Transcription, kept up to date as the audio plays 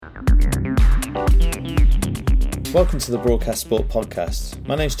Welcome to the Broadcast Sport podcast.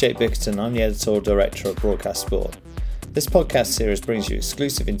 My name's Jake Bickerton. I'm the editorial director of Broadcast Sport. This podcast series brings you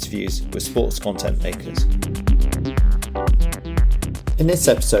exclusive interviews with sports content makers. In this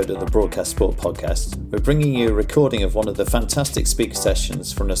episode of the Broadcast Sport podcast, we're bringing you a recording of one of the fantastic speaker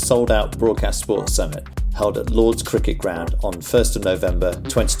sessions from the sold-out Broadcast Sport Summit held at Lord's Cricket Ground on 1st of November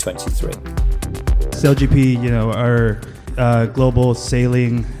 2023. SailGP, our global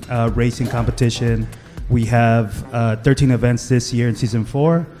sailing racing competition. We have 13 events this year in season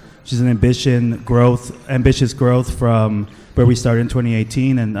 4, which is an ambitious growth from where we started in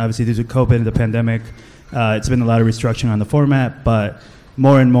 2018. And obviously due to COVID and the pandemic, it's been a lot of restructuring on the format, but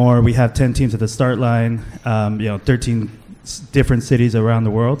more and more we have 10 teams at the start line, 13 different cities around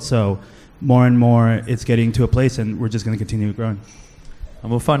the world. So more and more it's getting to a place, and we're just going to continue growing. And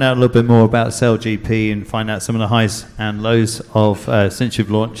we'll find out a little bit more about SailGP and find out some of the highs and lows of since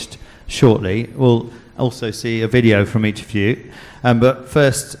you've launched shortly. We'll also see a video from each of you. But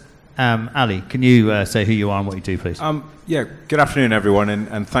first, Ali, can you say who you are and what you do, please? Good afternoon, everyone,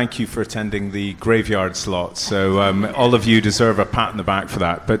 and thank you for attending the graveyard slot. So all of you deserve a pat on the back for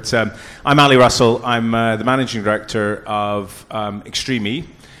that. But I'm Ali Russell. I'm the managing director of Extreme E.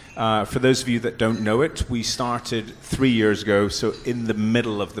 For those of you that don't know it, we started 3 years ago, so in the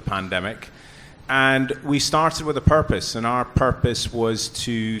middle of the pandemic. And we started with a purpose, and our purpose was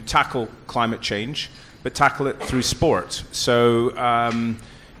to tackle climate change, but tackle it through sport. So an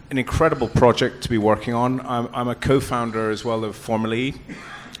incredible project to be working on. I'm a co-founder as well of Formula E,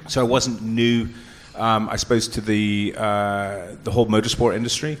 so I wasn't new, I suppose, to the whole motorsport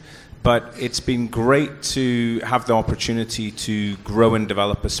industry. But it's been great to have the opportunity to grow and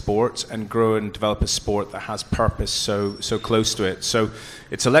develop a sport, and grow and develop a sport that has purpose so close to it. So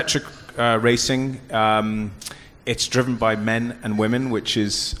it's electric racing. It's driven by men and women, which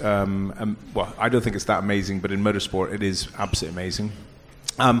is, I don't think it's that amazing, but in motorsport it is absolutely amazing.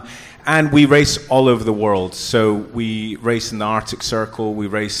 And we race all over the world. So we race in the Arctic Circle, we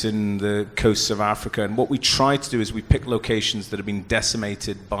race in the coasts of Africa, and what we try to do is we pick locations that have been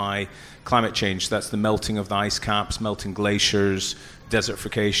decimated by climate change. That's the melting of the ice caps, melting glaciers,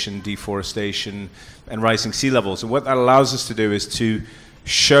 desertification, deforestation, and rising sea levels. And what that allows us to do is to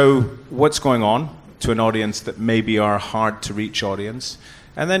show what's going on to an audience that maybe are hard to reach audience,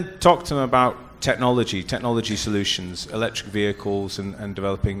 and then talk to them about technology solutions, electric vehicles, and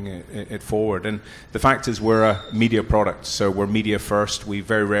developing it forward. And the fact is we're a media product, so we're media first. We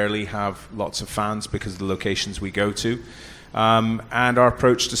very rarely have lots of fans because of the locations we go to. And our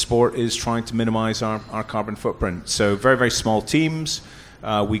approach to sport is trying to minimize our carbon footprint. So very, very small teams.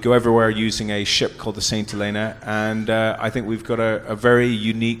 We go everywhere using a ship called the St. Helena, and I think we've got a very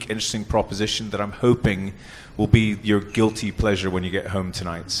unique, interesting proposition that I'm hoping will be your guilty pleasure when you get home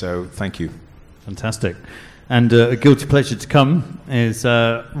tonight. So thank you. Fantastic. And a guilty pleasure to come is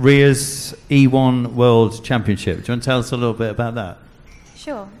RIA's E1 World Championship. Do you want to tell us a little bit about that?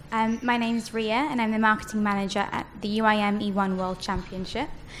 Sure. My name is Ria, and I'm the marketing manager at the UIM E1 World Championship.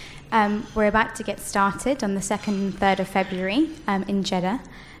 We're about to get started on the 2nd and 3rd of February in Jeddah,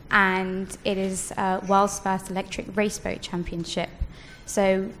 and it is world's first electric raceboat championship.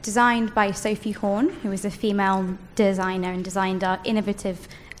 So designed by Sophie Horn, who is a female designer and designed our innovative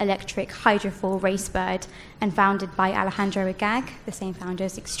electric hydrofoil racebird, and founded by Alejandro Agag, the same founder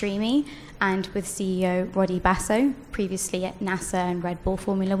as Extreme E, and with CEO Roddy Basso, previously at NASA and Red Bull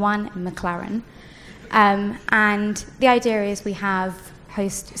Formula One and McLaren. And the idea is we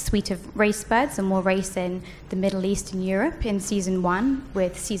host a suite of racebirds, and we'll race in the Middle East and Europe in season 1,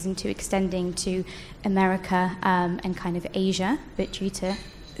 with season 2 extending to America and kind of Asia, but due to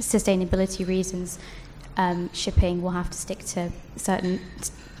sustainability reasons, shipping will have to stick to certain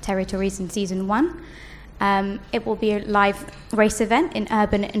territories in season 1. It will be a live race event in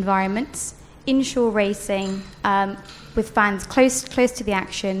urban environments, inshore racing, with fans close to the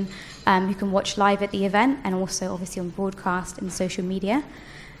action, who can watch live at the event, and also obviously on broadcast and social media.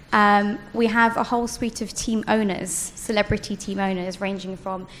 We have a whole suite of team owners, celebrity team owners, ranging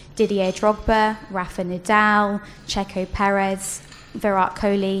from Didier Drogba, Rafa Nadal, Checo Perez, Virat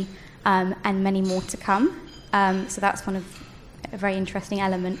Kohli, and many more to come. So that's one of a very interesting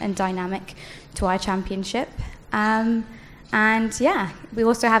element and dynamic to our championship. And yeah, we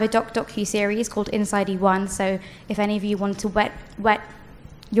also have a docu-series called Inside E1, so if any of you want to whet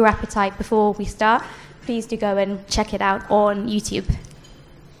your appetite before we start, please do go and check it out on YouTube.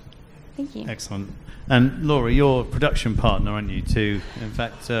 Thank you. Excellent. And Laura, you're production partner, aren't you, to, in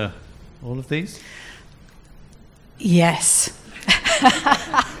fact, all of these? Yes.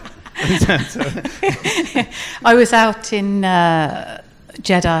 I was out in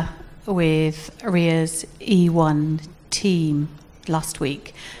Jeddah with RIA's E1 team last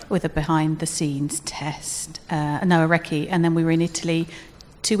week with a behind-the-scenes test, Noah Recchi, and then we were in Italy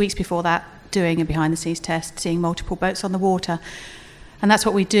 2 weeks before that doing a behind-the-scenes test, seeing multiple boats on the water. And that's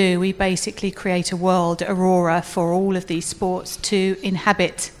what we do. We basically create a world, Aurora, for all of these sports to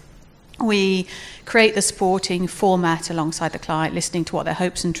inhabit. We create the sporting format alongside the client, listening to what their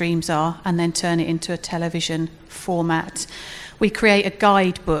hopes and dreams are, and then turn it into a television format. We create a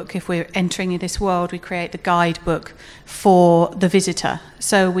guidebook. If we're entering this world, we create the guidebook for the visitor.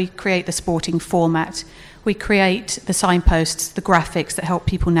 So we create the sporting format. We create the signposts, the graphics that help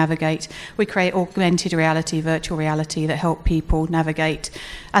people navigate. We create augmented reality, virtual reality that help people navigate.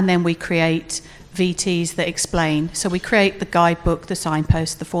 And then we create VTs that explain. So we create the guidebook, the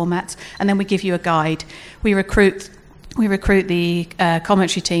signposts, the formats, and then we give you a guide. We recruit the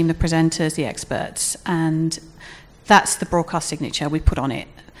commentary team, the presenters, the experts, and that's the broadcast signature we put on it.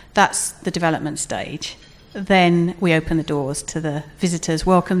 That's the development stage. Then we open the doors to the visitors,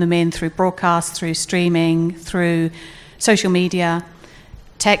 welcome them in through broadcast, through streaming, through social media,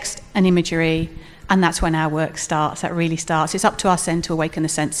 text and imagery, and that's when our work starts. That really starts. It's up to us then to awaken the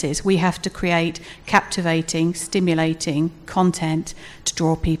senses. We have to create captivating, stimulating content to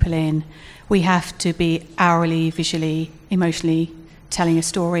draw people in. We have to be hourly, visually, emotionally telling a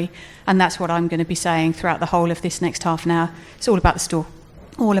story, and that's what I'm going to be saying throughout the whole of this next half an hour. It's all about the story.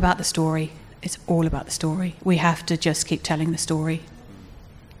 All about the story. It's all about the story. We have to just keep telling the story.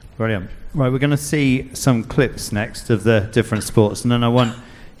 Brilliant. Right, we're going to see some clips next of the different sports, and then I want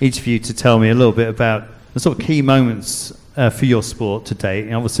each of you to tell me a little bit about the sort of key moments for your sport to date.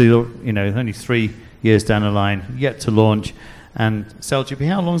 And obviously, you know, only 3 years down the line, yet to launch. And SailGP,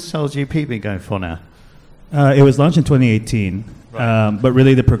 how long has SailGP been going for now? It was launched in 2018, Right. but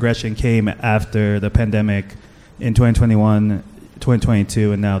really the progression came after the pandemic in 2021,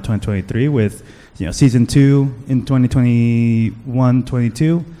 2022, and now 2023 with season 2 in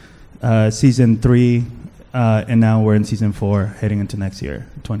 2021-22, season 3, and now we're in season 4 heading into next year,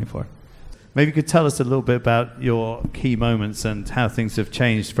 24. Maybe you could tell us a little bit about your key moments and how things have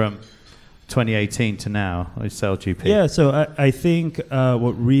changed from 2018 to now with SailGP. Yeah, so I think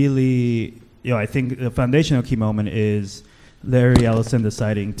what really, I think the foundational key moment is Larry Ellison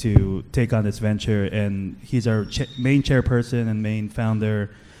deciding to take on this venture, and he's our main chairperson and main founder,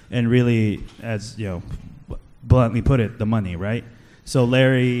 and really, as bluntly put it, the money, right? So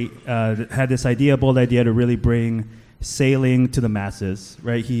Larry had this bold idea to really bring sailing to the masses,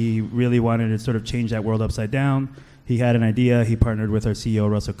 right? He really wanted to sort of change that world upside down. He had an idea. He partnered with our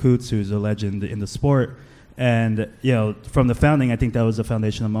CEO, Russell Coutts, who's a legend in the sport. And, from the founding, I think that was a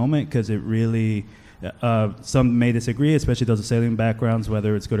foundational moment because it really, some may disagree, especially those with sailing backgrounds,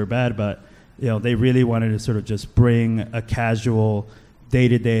 whether it's good or bad, but, they really wanted to sort of just bring a casual,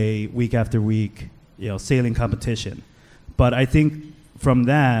 day-to-day, week after week, sailing competition. But I think from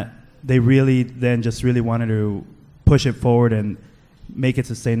that, they really then just really wanted to push it forward and make it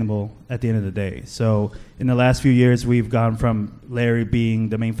sustainable at the end of the day. So in the last few years, we've gone from Larry being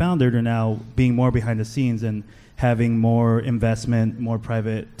the main founder to now being more behind the scenes and having more investment, more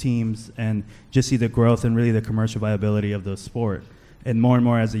private teams, and just see the growth and really the commercial viability of the sport. And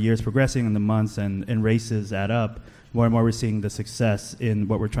more as the years progressing and the months and races add up, more and more we're seeing the success in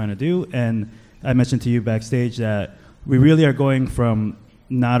what we're trying to do. And I mentioned to you backstage that we really are going from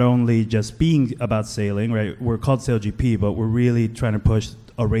not only just being about sailing, right? We're called SailGP, but we're really trying to push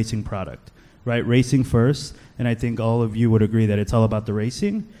a racing product, right? Racing first, and I think all of you would agree that it's all about the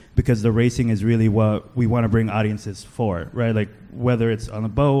racing because the racing is really what we want to bring audiences for, right? Like whether it's on a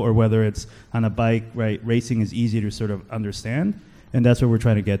boat or whether it's on a bike, right? Racing is easy to sort of understand, and that's what we're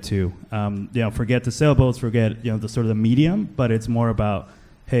trying to get to. Forget the sailboats, forget the sort of the medium, but it's more about,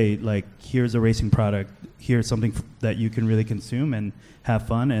 hey, like here's a racing product, here's something that you can really consume and have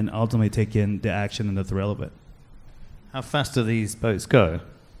fun and ultimately take in the action and the thrill of it. How fast do these boats go?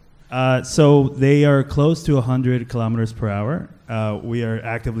 So they are close to 100 kilometers per hour. We are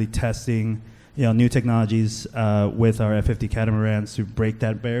actively testing new technologies with our F50 catamarans to break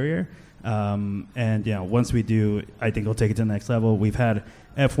that barrier. And once we do, I think we'll take it to the next level. We've had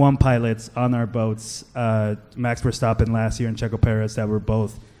F1 pilots on our boats, Max Verstappen last year and Checo Perez, that were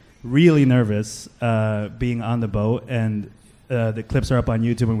both really nervous being on the boat, and the clips are up on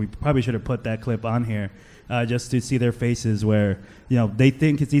YouTube, and we probably should have put that clip on here just to see their faces where they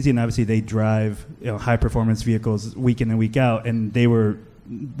think it's easy, and obviously they drive high performance vehicles week in and week out, and they were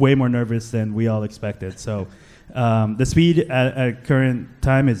way more nervous than we all expected. So the speed at current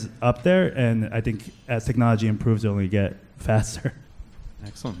time is up there, and I think as technology improves, it'll only get faster.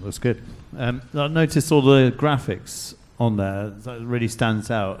 Excellent, that's good. I noticed all the graphics on there that really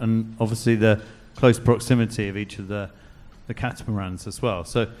stands out, and obviously the close proximity of each of the catamarans as well.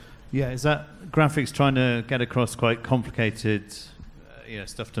 So, yeah, is that graphics trying to get across quite complicated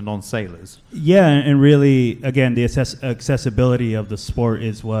stuff to non-sailors? Yeah, and really, again, the accessibility of the sport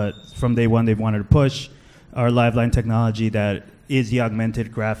is what, from day one, they've wanted to push. Our Liveline technology that is the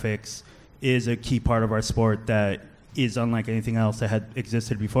augmented graphics is a key part of our sport that is unlike anything else that had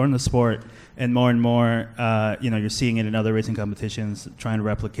existed before in the sport. And more, you're seeing it in other racing competitions trying to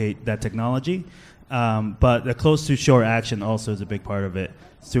replicate that technology. But the close to shore action also is a big part of it.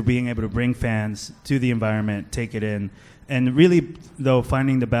 So being able to bring fans to the environment, take it in, and really, though,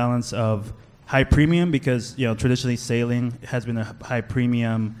 finding the balance of high premium, because traditionally sailing has been a high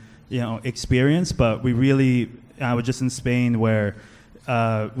premium experience, but we really, I was just in Spain where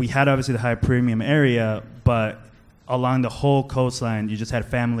we had obviously the high premium area, but along the whole coastline, you just had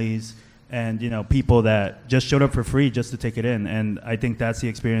families and people that just showed up for free just to take it in. And I think that's the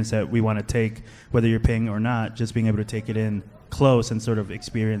experience that we want to take, whether you're paying or not, just being able to take it in close and sort of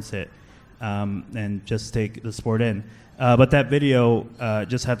experience it and just take the sport in. But that video,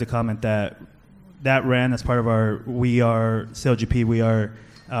 just have to comment that ran as part of our We Are SailGP, We Are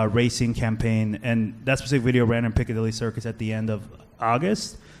Racing campaign. And that specific video ran in Piccadilly Circus at the end of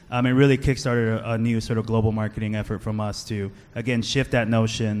August. It really kickstarted a new sort of global marketing effort from us to, again, shift that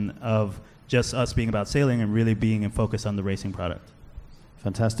notion of just us being about sailing and really being in focus on the racing product.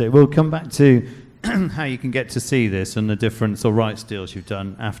 Fantastic. We'll come back to how you can get to see this and the different rights deals you've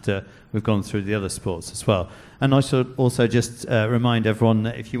done after we've gone through the other sports as well. And I should also just remind everyone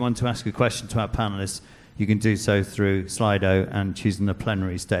that if you want to ask a question to our panellists, you can do so through Slido and choosing the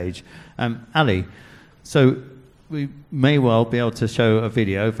plenary stage. Ali, so we may well be able to show a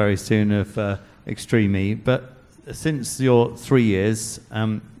video very soon of Extreme E, but since your 3 years,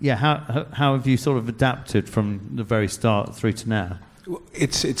 how have you sort of adapted from the very start through to now?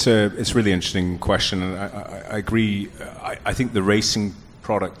 It's a really interesting question, and I agree. I think the racing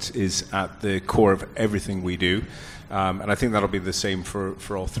product is at the core of everything we do, and I think that'll be the same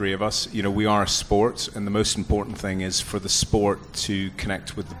for all three of us. We are a sport, and the most important thing is for the sport to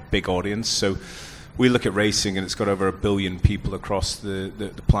connect with the big audience. So we look at racing, and it's got over 1 billion people across the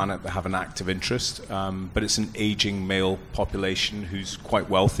planet that have an active interest, but it's an aging male population who's quite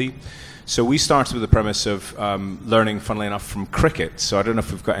wealthy. So we started with the premise of learning, funnily enough, from cricket. So I don't know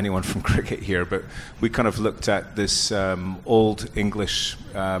if we've got anyone from cricket here, but we kind of looked at this old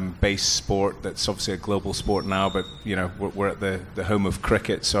English-based sport that's obviously a global sport now, but we're at the home of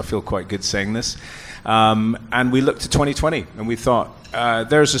cricket, so I feel quite good saying this. And we looked at 2020, and we thought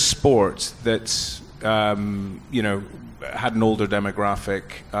there's a sport that had an older demographic,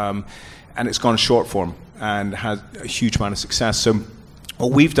 and it's gone short form and had a huge amount of success. So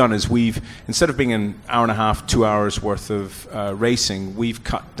what we've done is instead of being an hour and a half, 2 hours worth of racing, we've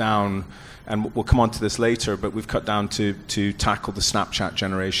cut down, and we'll come on to this later, but we've cut down to tackle the Snapchat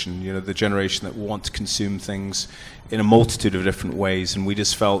generation, the generation that will want to consume things in a multitude of different ways. And we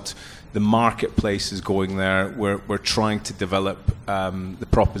just felt the marketplace is going there. We're trying to develop the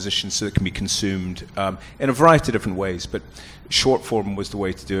proposition so it can be consumed in a variety of different ways, but short form was the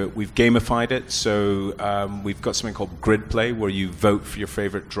way to do it. We've gamified it, so we've got something called Grid Play, where you vote for your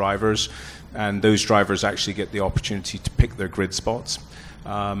favorite drivers, and those drivers actually get the opportunity to pick their grid spots.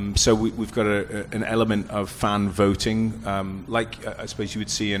 So we've got an element of fan voting, like I suppose you would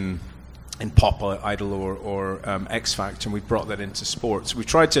see in Pop Idol or X Factor, and we've brought that into sports. We've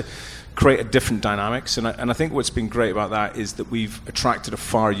tried to create a different dynamics, and I think what's been great about that is that we've attracted a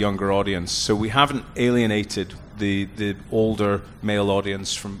far younger audience. So we haven't alienated the older male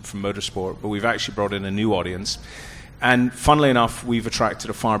audience from motorsport, but we've actually brought in a new audience. And funnily enough, we've attracted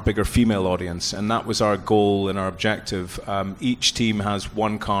a far bigger female audience, and that was our goal and our objective. Each team has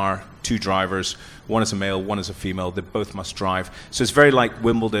one car, 2 drivers. One is a male, one is a female. They both must drive. So it's very like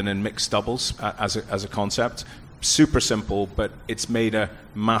Wimbledon and mixed doubles as a concept. Super simple, but it's made a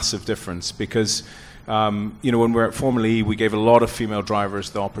massive difference because when we're at Formula E, we gave a lot of female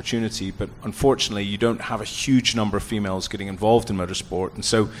drivers the opportunity, but unfortunately you don't have a huge number of females getting involved in motorsport. And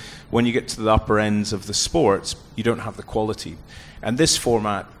so when you get to the upper ends of the sports, you don't have the quality. And this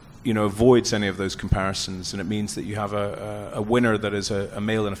format avoids any of those comparisons, and it means that you have a winner that is a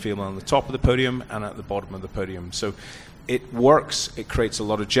male and a female on the top of the podium and at the bottom of the podium. So it works. It creates a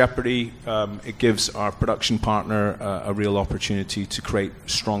lot of jeopardy. It gives our production partner a real opportunity to create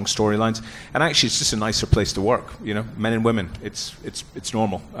strong storylines. And actually, it's just a nicer place to work. Men and women. It's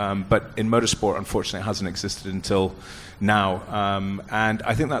normal. But in motorsport, unfortunately, it hasn't existed until now. And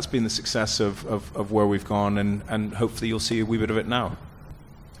I think that's been the success of where we've gone. And hopefully, you'll see a wee bit of it now.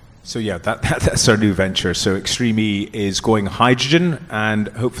 So yeah, that's our new venture. So Extreme E is going hydrogen, and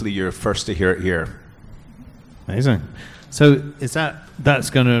hopefully you're first to hear it here. Amazing. So is that's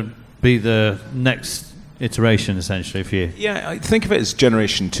going to be the next iteration essentially for you? Yeah, I think of it as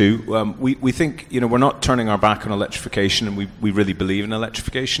generation 2. We think, we're not turning our back on electrification, and we really believe in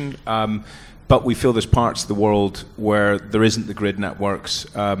electrification. But we feel there's parts of the world where there isn't the grid networks,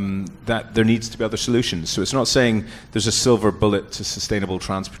 that there needs to be other solutions. So it's not saying there's a silver bullet to sustainable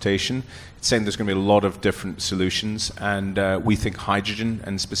transportation. It's saying there's going to be a lot of different solutions, and we think hydrogen,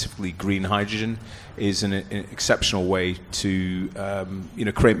 and specifically green hydrogen, is an exceptional way to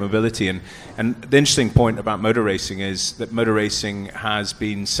create mobility. And the interesting point about motor racing is that motor racing has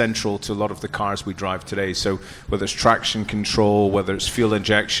been central to a lot of the cars we drive today. So whether it's traction control, whether it's fuel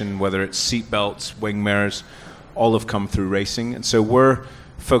injection, whether it's seat belts, wing mirrors, all have come through racing. And so we're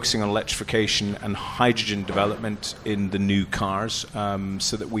focusing on electrification and hydrogen development in the new cars,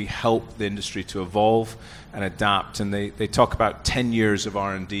 so that we help the industry to evolve and adapt. And they talk about 10 years of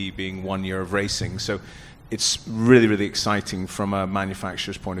R&D being 1 year of racing. So it's really, really exciting from a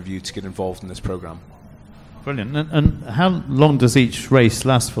manufacturer's point of view to get involved in this program. Brilliant. And how long does each race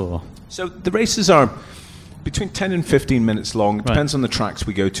last for? So the races are between 10 and 15 minutes long. It depends on the tracks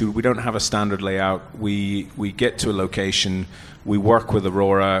we go to. We don't have a standard layout. We get to a location, we work with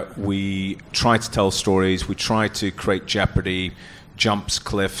Aurora, we try to tell stories, we try to create jeopardy, jumps,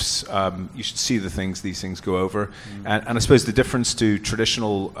 cliffs. You should see the things these things go over. And I suppose the difference to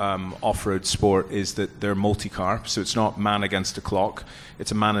traditional off-road sport is that they're multi-car, so it's not man against a clock.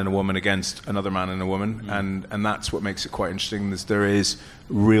 It's a man and a woman against another man and a woman, and that's what makes it quite interesting. There is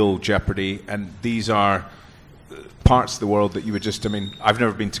real jeopardy, and these are parts of the world that you would just, I've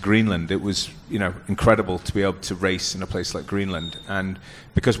never been to Greenland. It was, incredible to be able to race in a place like Greenland. And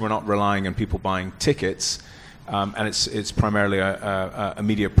because we're not relying on people buying tickets, and it's primarily a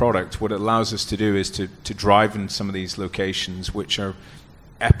media product, what it allows us to do is to drive in some of these locations which are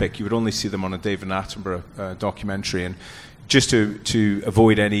epic. You would only see them on a David Attenborough documentary. And just to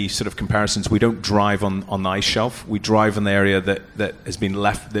avoid any sort of comparisons, we don't drive on the ice shelf. We drive on the area that has been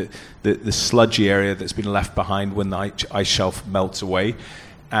left, the sludgy area that's been left behind when the ice shelf melts away.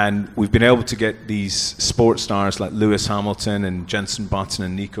 And we've been able to get these sports stars like Lewis Hamilton and Jenson Button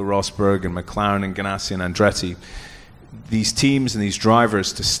and Nico Rosberg and McLaren and Ganassi and Andretti, these teams and these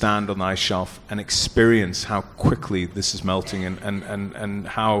drivers to stand on the ice shelf and experience how quickly this is melting and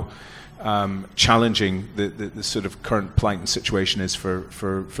how challenging the sort of current plight and situation is for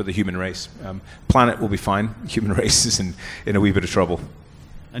the human race. Planet will be fine. Human race is in a wee bit of trouble.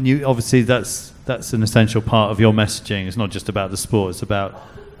 And you obviously that's an essential part of your messaging. It's not just about the sport; it's about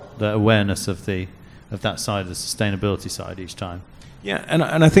the awareness of that side, the sustainability side each time. Yeah, and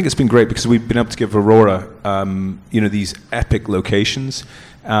I think it's been great because we've been able to give Aurora, these epic locations.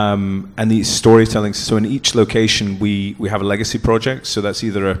 And these storytelling. So in each location, we have a legacy project. So that's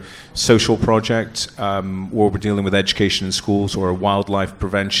either a social project where we're dealing with education in schools, or wildlife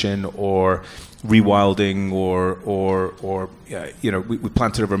prevention, or rewilding, or we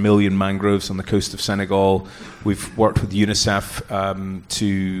planted over 1 million mangroves on the coast of Senegal. We've worked with UNICEF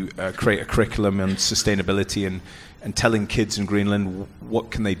to create a curriculum on sustainability and telling kids in Greenland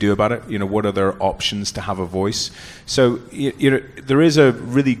what can they do about it. What are their options to have a voice. So there is a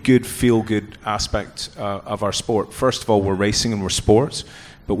really good feel-good aspect of our sport. First of all, we're racing and we're sports,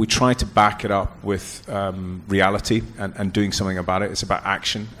 but we try to back it up with reality and doing something about it. It's about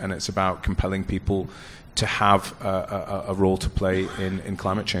action, and it's about compelling people to have a role to play in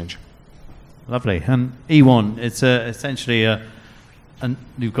climate change. Lovely. And E1, it's essentially and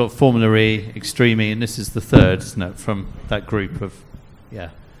you've got Formula E, Extreme E, and this is the third, isn't it, from that group of, yeah.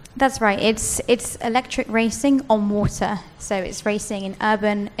 That's right. It's electric racing on water. So it's racing in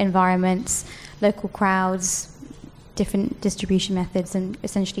urban environments, local crowds, different distribution methods, and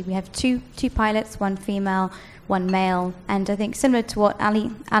essentially we have two pilots, one female, one male. And I think similar to what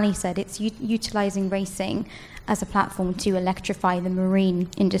Ali said, it's utilizing racing as a platform to electrify the marine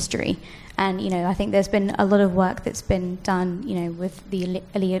industry. And, I think there's been a lot of work that's been done, with the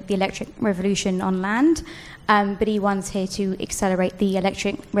electric revolution on land. But E1's here to accelerate the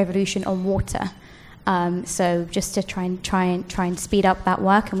electric revolution on water. So just to try and speed up that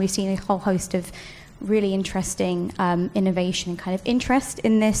work. And we've seen a whole host of really interesting innovation and kind of interest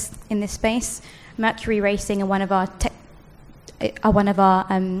in this space. Mercury Racing are one of our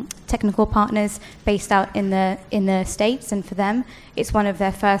technical partners based out in the States, and for them, it's one of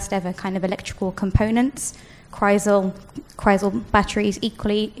their first ever kind of electrical components. Chrysal batteries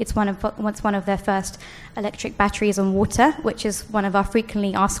equally, it's one of their first electric batteries on water, which is one of our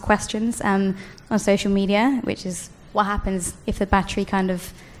frequently asked questions on social media, which is what happens if the battery kind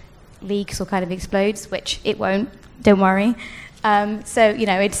of leaks or kind of explodes, which it won't. Don't worry. So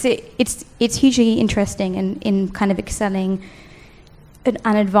it's hugely interesting in kind of excelling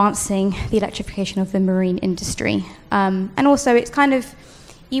and advancing the electrification of the marine industry. And also, it's kind of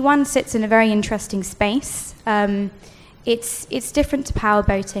E1 sits in a very interesting space. It's different to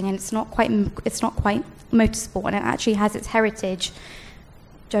powerboating, and it's not quite motorsport, and it actually has its heritage,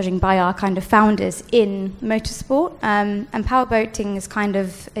 judging by our kind of founders, in motorsport. And powerboating is kind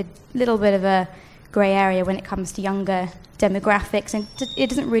of a little bit of a grey area when it comes to younger demographics, and it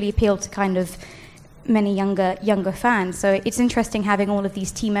doesn't really appeal to kind of many younger fans. So it's interesting having all of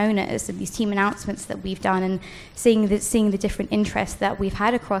these team owners and these team announcements that we've done, and seeing the different interests that we've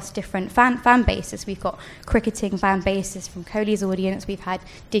had across different fan bases. We've got cricketing fan bases from Kohli's audience. We've had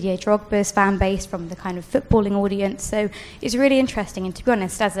Didier Drogba's fan base from the kind of footballing audience. So it's really interesting. And to be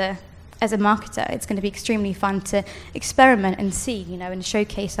honest, as a marketer, it's going to be extremely fun to experiment and see, and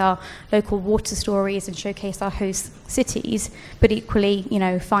showcase our local water stories and showcase our host cities, but equally,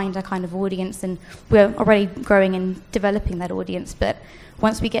 find a kind of audience. And we're already growing and developing that audience. But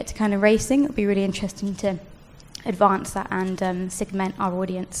once we get to kind of racing, it'll be really interesting to advance that and segment our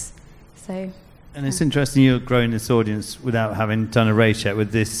audience. So. And it's interesting you're growing this audience without having done a race yet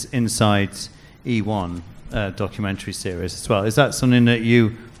with this Inside E1 documentary series as well. Is that something that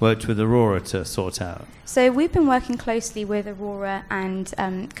you worked with Aurora to sort out? So we've been working closely with Aurora and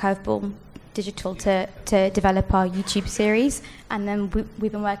Curveball Digital to develop our YouTube series, and then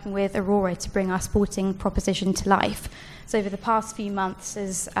we've been working with Aurora to bring our sporting proposition to life. So over the past few months,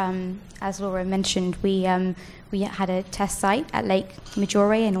 as Laura mentioned, we had a test site at Lake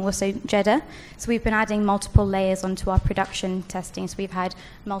Maggiore and also Jeddah. So we've been adding multiple layers onto our production testing. So we've had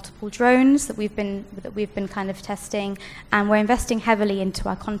multiple drones that we've been kind of testing, and we're investing heavily into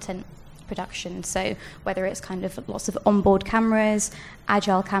our content production. So whether it's kind of lots of onboard cameras,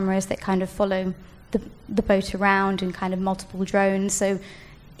 agile cameras that kind of follow the boat around, and kind of multiple drones. So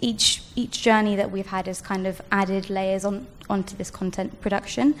each journey that we've had has kind of added layers onto this content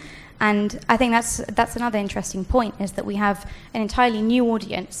production. And I think that's another interesting point, is that we have an entirely new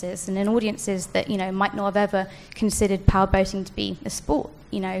audiences, and audiences that might not have ever considered powerboating to be a sport.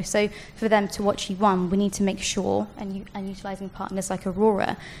 So for them to watch E1, we need to make sure, and utilising partners like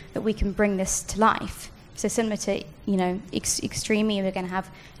Aurora, that we can bring this to life. So similar to Extreme, we're going to have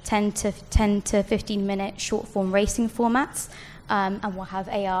 10 to 15 minute short form racing formats. And we'll have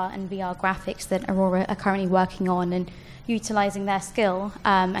AR and VR graphics that Aurora are currently working on, and utilising their skill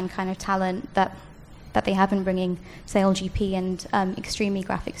and kind of talent that they have in bringing SailGP and Extreme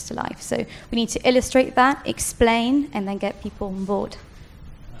graphics to life. So we need to illustrate that, explain, and then get people on board.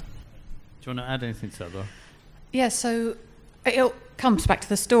 Do you want to add anything to that, Laura? Yeah, so it comes back to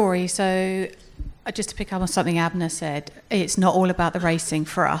the story. So just to pick up on something Abner said, it's not all about the racing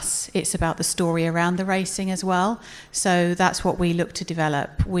for us. It's about the story around the racing as well. So that's what we look to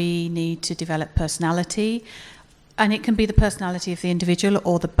develop. We need to develop personality, and it can be the personality of the individual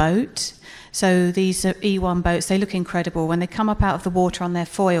or the boat. So these are E1 boats, they look incredible. When they come up out of the water on their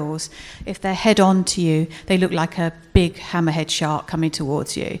foils, if they're head on to you, they look like a big hammerhead shark coming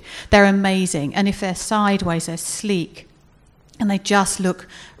towards you. They're amazing. And if they're sideways, they're sleek, and they just look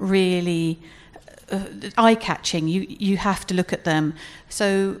really eye-catching. You have to look at them.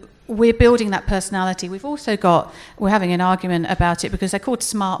 So we're building that personality. We're having an argument about it because they're called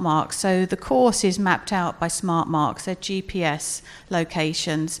smart marks. So the course is mapped out by smart marks. They're GPS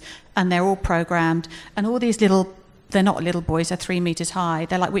locations, and they're all programmed. And all these they're not little boys, they're 3 meters high.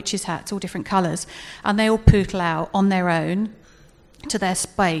 They're like witches' hats, all different colours. And they all poodle out on their own to their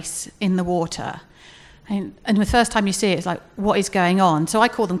space in the water. And the first time you see it, it's like, what is going on? So I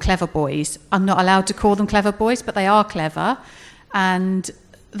call them clever boys. I'm not allowed to call them clever boys, but they are clever. And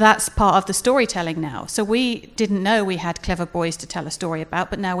that's part of the storytelling now. So we didn't know we had clever boys to tell a story about,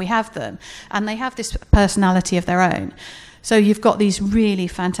 but now we have them. And they have this personality of their own. So you've got these really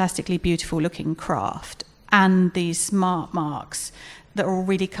fantastically beautiful looking craft and these smart marks that are all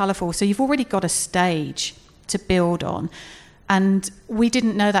really colourful. So you've already got a stage to build on. And we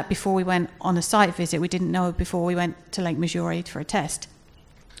didn't know that before we went on a site visit. We didn't know it before we went to Lake Maggiore for a test.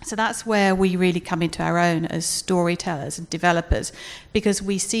 So that's where we really come into our own as storytellers and developers, because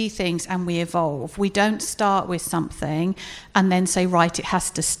we see things and we evolve. We don't start with something and then say, right, it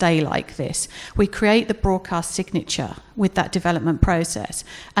has to stay like this. We create the broadcast signature with that development process,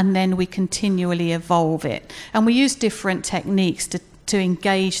 and then we continually evolve it. And we use different techniques to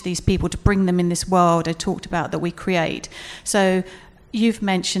engage these people, to bring them in this world I talked about that we create. So you've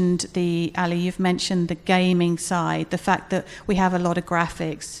mentioned Ali, you've mentioned the gaming side, the fact that we have a lot of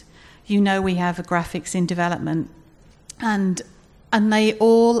graphics. We have a graphics in development. And and they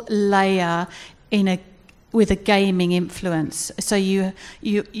all layer with a gaming influence. So you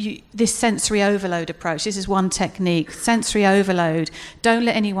this sensory overload approach, this is one technique. Sensory overload. Don't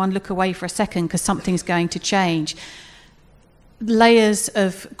let anyone look away for a second because something's going to change. Layers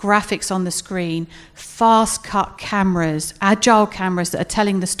of graphics on the screen, fast cut cameras, agile cameras that are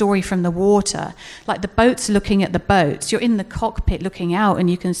telling the story from the water. Like the boats looking at the boats. You're in the cockpit looking out and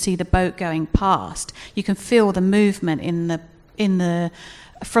you can see the boat going past. You can feel the movement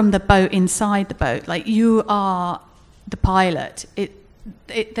from the boat inside the boat. Like you are the pilot.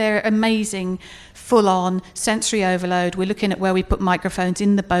 They're amazing, full-on sensory overload. We're looking at where we put microphones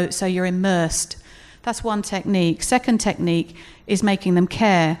in the boat so you're immersed. That's one technique. Second technique is making them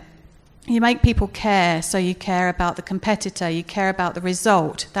care. You make people care, so you care about the competitor, you care about the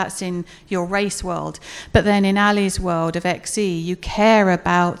result. That's in your race world. But then in Ali's world of XE, you care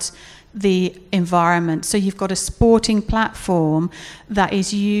about the environment. So you've got a sporting platform that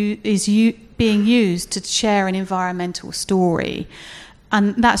is being used to share an environmental story.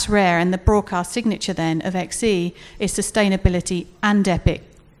 And that's rare. And the broadcast signature then of XE is sustainability and epic.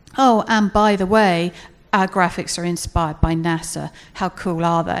 Oh, and by the way, our graphics are inspired by NASA. How cool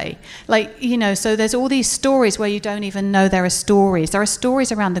are they? So there's all these stories where you don't even know there are stories. There are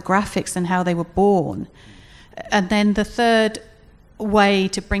stories around the graphics and how they were born. And then the third way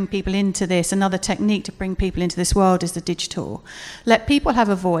to bring people into this, another technique to bring people into this world, is the digital. Let people have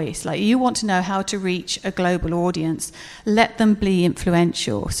a voice. Like, you want to know how to reach a global audience. Let them be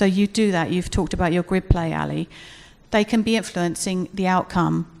influential. So you do that. You've talked about your grid play, Ali. They can be influencing the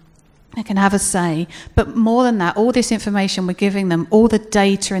outcome. They can have a say. But more than that, all this information we're giving them, all the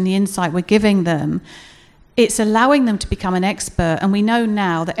data and the insight we're giving them, it's allowing them to become an expert. And we know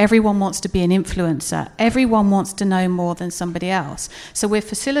now that everyone wants to be an influencer. Everyone wants to know more than somebody else. So we're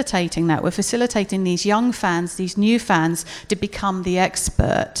facilitating that. We're facilitating these young fans, these new fans, to become the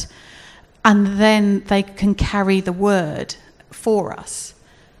expert. And then they can carry the word for us.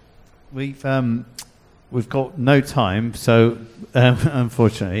 We've got no time, so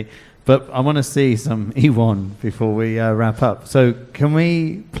unfortunately. But I want to see some E1 before we wrap up. So can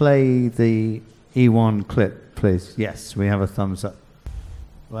we play the E1 clip, please? Yes, we have a thumbs up.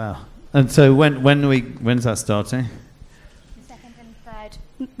 Wow. And so when's that starting?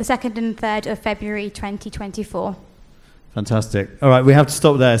 The 2nd and 3rd of February 2024. Fantastic. All right, we have to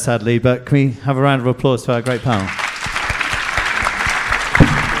stop there, sadly, but can we have a round of applause for our great panel?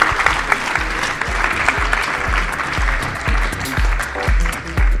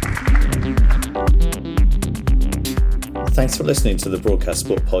 Thanks for listening to the Broadcast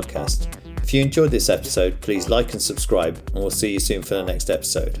Sport Podcast. If you enjoyed this episode, please like and subscribe, and we'll see you soon for the next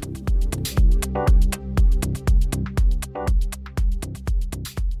episode.